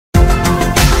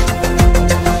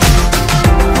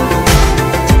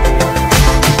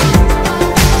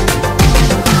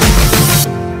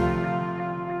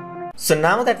So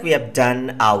now that we have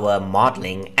done our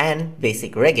modeling and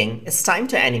basic rigging, it's time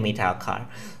to animate our car.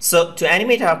 So to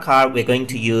animate our car, we're going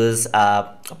to use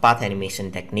a path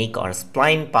animation technique or a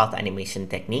spline path animation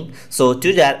technique. So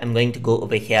to that, I'm going to go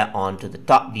over here onto the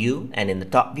top view, and in the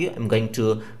top view, I'm going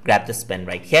to grab this pen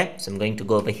right here. So I'm going to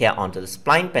go over here onto the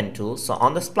spline pen tool. So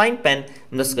on the spline pen,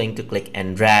 I'm just going to click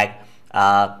and drag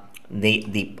a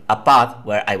path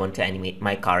where I want to animate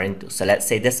my car into. So let's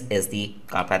say this is the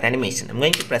car path animation. I'm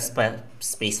going to press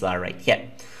spacebar right here.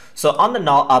 So on the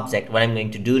null object, what I'm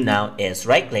going to do now is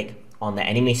right click on the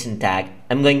animation tag.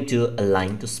 I'm going to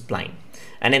align to spline.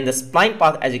 And in the spline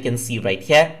path, as you can see right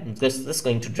here, I'm just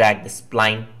going to drag the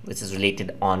spline which is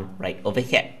related on right over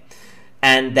here.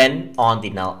 And then on the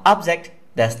null object,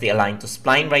 that's the align to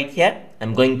spline right here.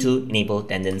 I'm going to enable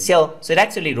tangential. So it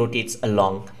actually rotates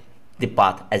along the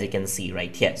path, as you can see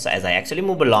right here. So as I actually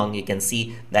move along, you can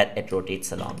see that it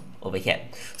rotates along over here.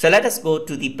 So let us go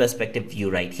to the perspective view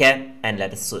right here and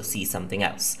let us see something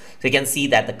else. So you can see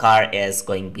that the car is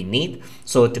going beneath.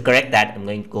 So to correct that, I'm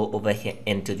going to go over here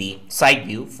into the side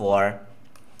view for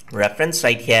reference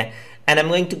right here, and I'm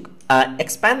going to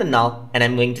expand the null, and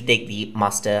I'm going to take the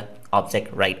master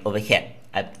object right over here.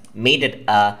 I've made it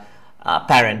a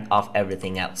parent of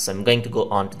everything else. So I'm going to go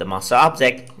on to the master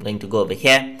object. I'm going to go over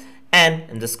here, and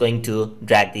I'm just going to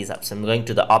drag these up. So I'm going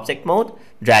to the object mode,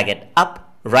 drag it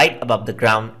up right above the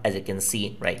ground, as you can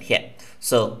see right here.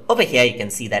 So over here, you can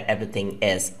see that everything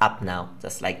is up now,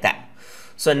 just like that.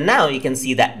 So now you can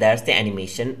see that there's the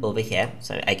animation over here.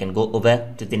 So I can go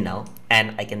over to the null,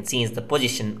 and I can change the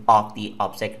position of the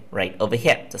object right over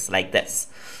here, just like this.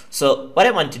 So what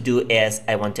I want to do is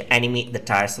I want to animate the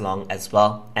tires along as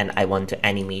well, and I want to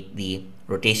animate the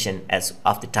rotation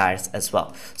of the tires as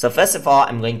well. So first of all,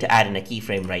 I'm going to add in a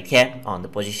keyframe right here on the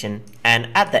position, and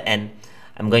at the end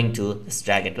I'm going to just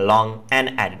drag it along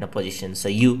and add in a position. So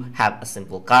you have a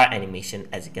simple car animation,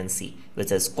 as you can see, which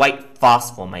is quite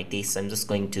fast for my taste. So I'm just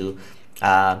going to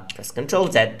press Ctrl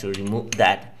Z to remove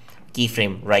that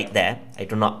keyframe right there. I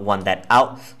do not want that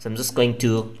out, so I'm just going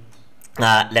to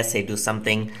let's say do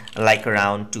something like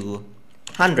around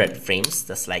 200 frames,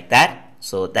 just like that.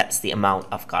 So that's the amount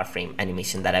of car frame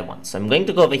animation that I want. So I'm going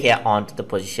to go over here onto the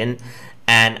position,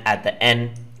 and at the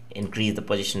end increase the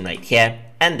position right here,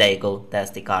 and there you go,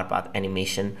 that's the car path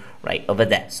animation right over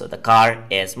there. So the car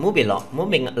is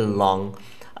moving along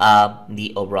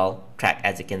the overall track,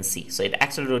 as you can see. So it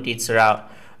actually rotates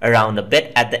around a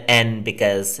bit at the end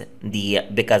because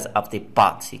of the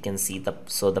path. You can see the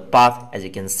path, as you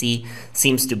can see,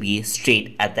 seems to be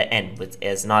straight at the end, which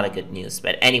is not a good news.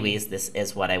 But anyways, this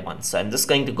is what I want. So I'm just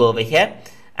going to go over here,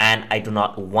 and I do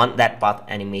not want that path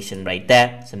animation right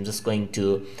there. So I'm just going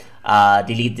to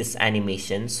delete this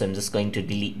animation. So I'm just going to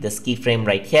delete this keyframe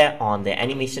right here on the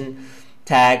animation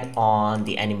tag on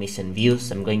the animation view.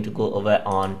 So I'm going to go over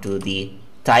on to the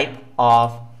type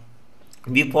of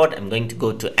viewport. I'm going to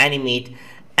go to animate,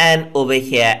 and over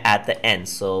here at the end,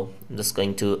 so I'm just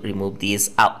going to remove these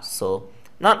out. So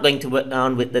not going to work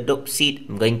on with the dope sheet.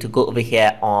 I'm going to go over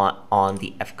here on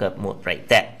the F curve mode right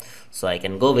there. So I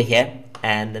can go over here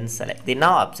and then select the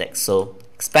null object. So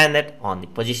expand it on the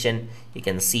position. You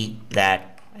can see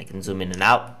that I can zoom in and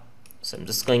out. So I'm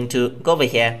just going to go over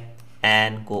here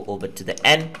and go over to the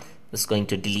end. Just going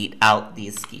to delete out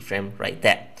these keyframe right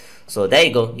there. So there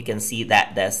you go, you can see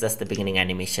that that's just the beginning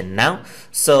animation now.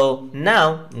 So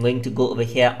now I'm going to go over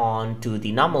here on to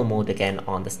the normal mode again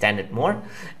on the standard mode,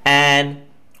 and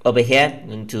over here I'm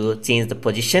going to change the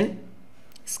position.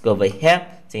 Let's go over here,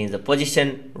 change the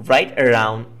position right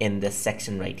around in this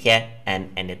section right here, and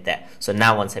end it there. So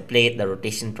now once I play it, the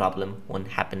rotation problem won't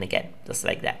happen again, just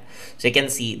like that. So you can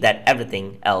see that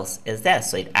everything else is there.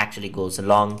 So it actually goes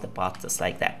along the path just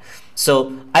like that.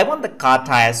 So I want the car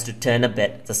tires to turn a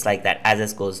bit just like that as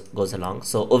it goes along.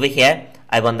 So over here,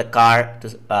 I want the car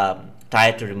to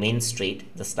tire to remain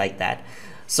straight just like that.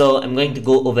 So I'm going to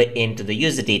go over into the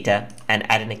user data and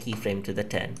add in a keyframe to the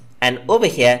turn. And over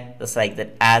here, just like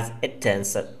that, as it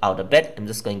turns out a bit, I'm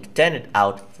just going to turn it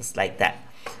out just like that,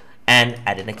 and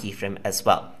add in a keyframe as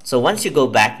well. So once you go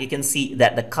back, you can see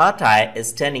that the car tire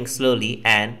is turning slowly,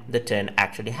 and the turn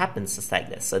actually happens just like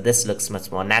this. So this looks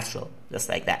much more natural, just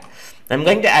like that. I'm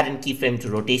going to add in keyframe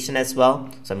to rotation as well.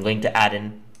 So I'm going to add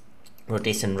in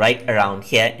rotation right around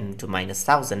here into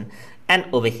 -1000, and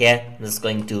over here, I'm just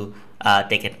going to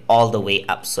take it all the way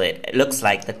up, so it looks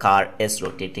like the car is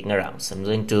rotating around. So I'm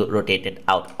going to rotate it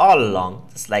out all along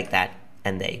just like that,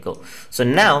 and there you go. So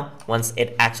now once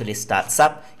it actually starts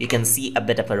up, you can see a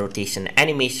bit of a rotation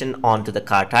animation onto the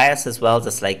car tires as well,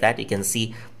 just like that. You can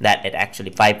see that it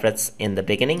actually vibrates in the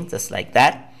beginning just like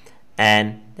that,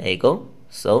 and there you go.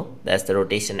 So there's the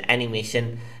rotation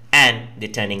animation and the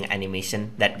turning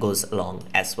animation that goes along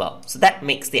as well. So that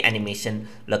makes the animation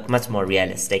look much more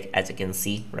realistic, as you can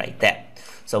see right there.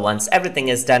 So once everything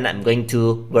is done, I'm going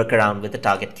to work around with the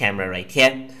target camera right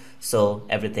here. So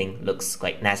everything looks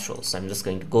quite natural. So I'm just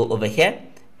going to go over here,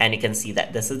 and you can see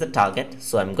that this is the target.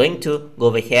 So I'm going to go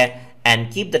over here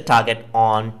and keep the target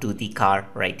on to the car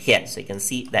right here. So you can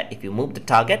see that if you move the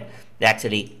target, it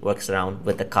actually works around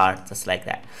with the car just like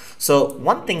that. So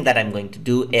one thing that I'm going to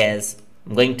do is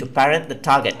I'm going to parent the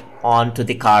target onto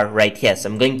the car right here. So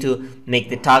I'm going to make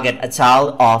the target a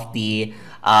child of the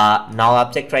null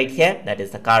object right here, that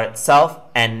is the car itself.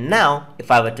 And now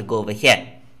if I were to go over here,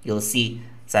 you'll see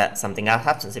that something else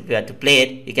happens. If you were to play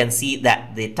it, you can see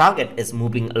that the target is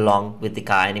moving along with the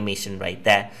car animation right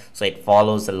there. So it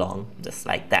follows along just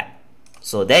like that.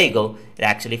 So there you go, it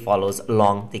actually follows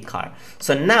along the car.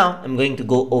 So now I'm going to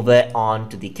go over on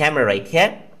to the camera right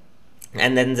here,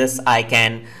 and then this I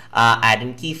can add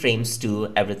in keyframes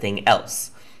to everything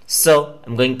else. So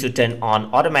I'm going to turn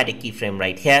on automatic keyframe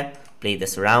right here, play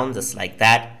this around just like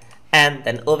that, and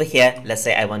then over here, let's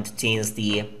say I want to change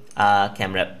the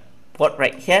camera port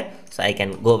right here. So I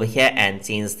can go over here and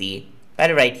change the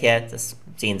value right here, just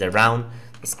change around,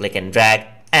 just click and drag,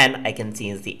 and I can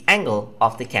change the angle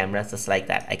of the camera just like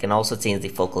that. I can also change the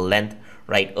focal length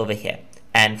right over here.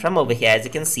 And from over here, as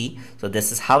you can see, so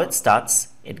this is how it starts.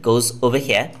 It goes over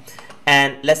here,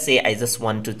 and let's say I just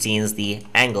want to change the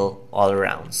angle all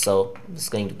around. So I'm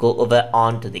just going to go over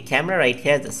onto the camera right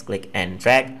here, just click and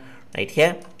drag right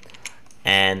here,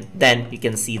 and then you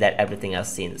can see that everything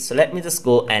else changes. So let me just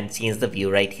go and change the view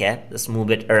right here, just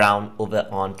move it around over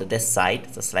onto this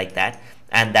side just like that,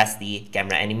 and that's the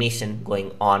camera animation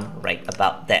going on right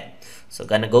about there. So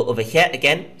gonna go over here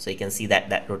again, so you can see that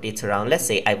that rotates around. Let's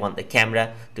say I want the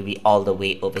camera to be all the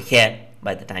way over here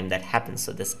by the time that happens.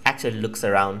 So this actually looks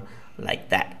around like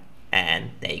that,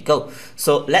 and there you go.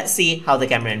 So let's see how the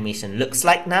camera animation looks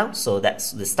like now. So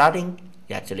that's the starting.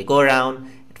 You actually go around,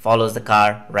 it follows the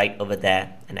car right over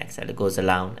there, and actually goes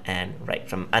around and right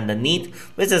from underneath,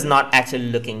 which is not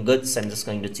actually looking good. So I'm just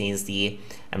going to change the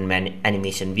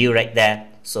animation view right there.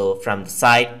 So from the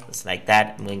side, just like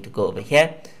that, I'm going to go over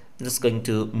here. I'm just going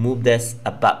to move this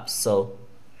above. So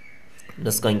I'm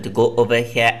just going to go over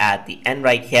here at the end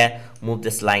right here, move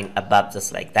this line above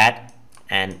just like that,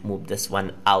 and move this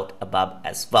one out above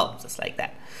as well, just like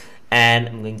that. And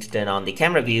I'm going to turn on the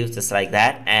camera view just like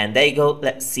that, and there you go.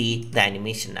 Let's see the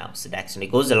animation now. So it actually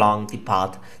goes along the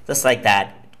path just like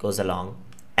that. It goes along,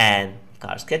 and the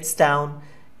car gets down,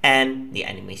 and the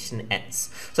animation ends.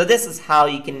 So this is how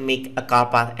you can make a car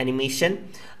path animation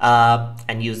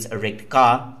and use a rigged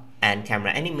car and camera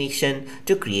animation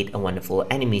to create a wonderful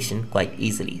animation quite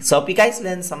easily. So hope you guys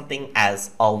learned something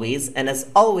as always, and as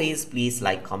always, please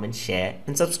like, comment, share,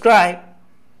 and subscribe.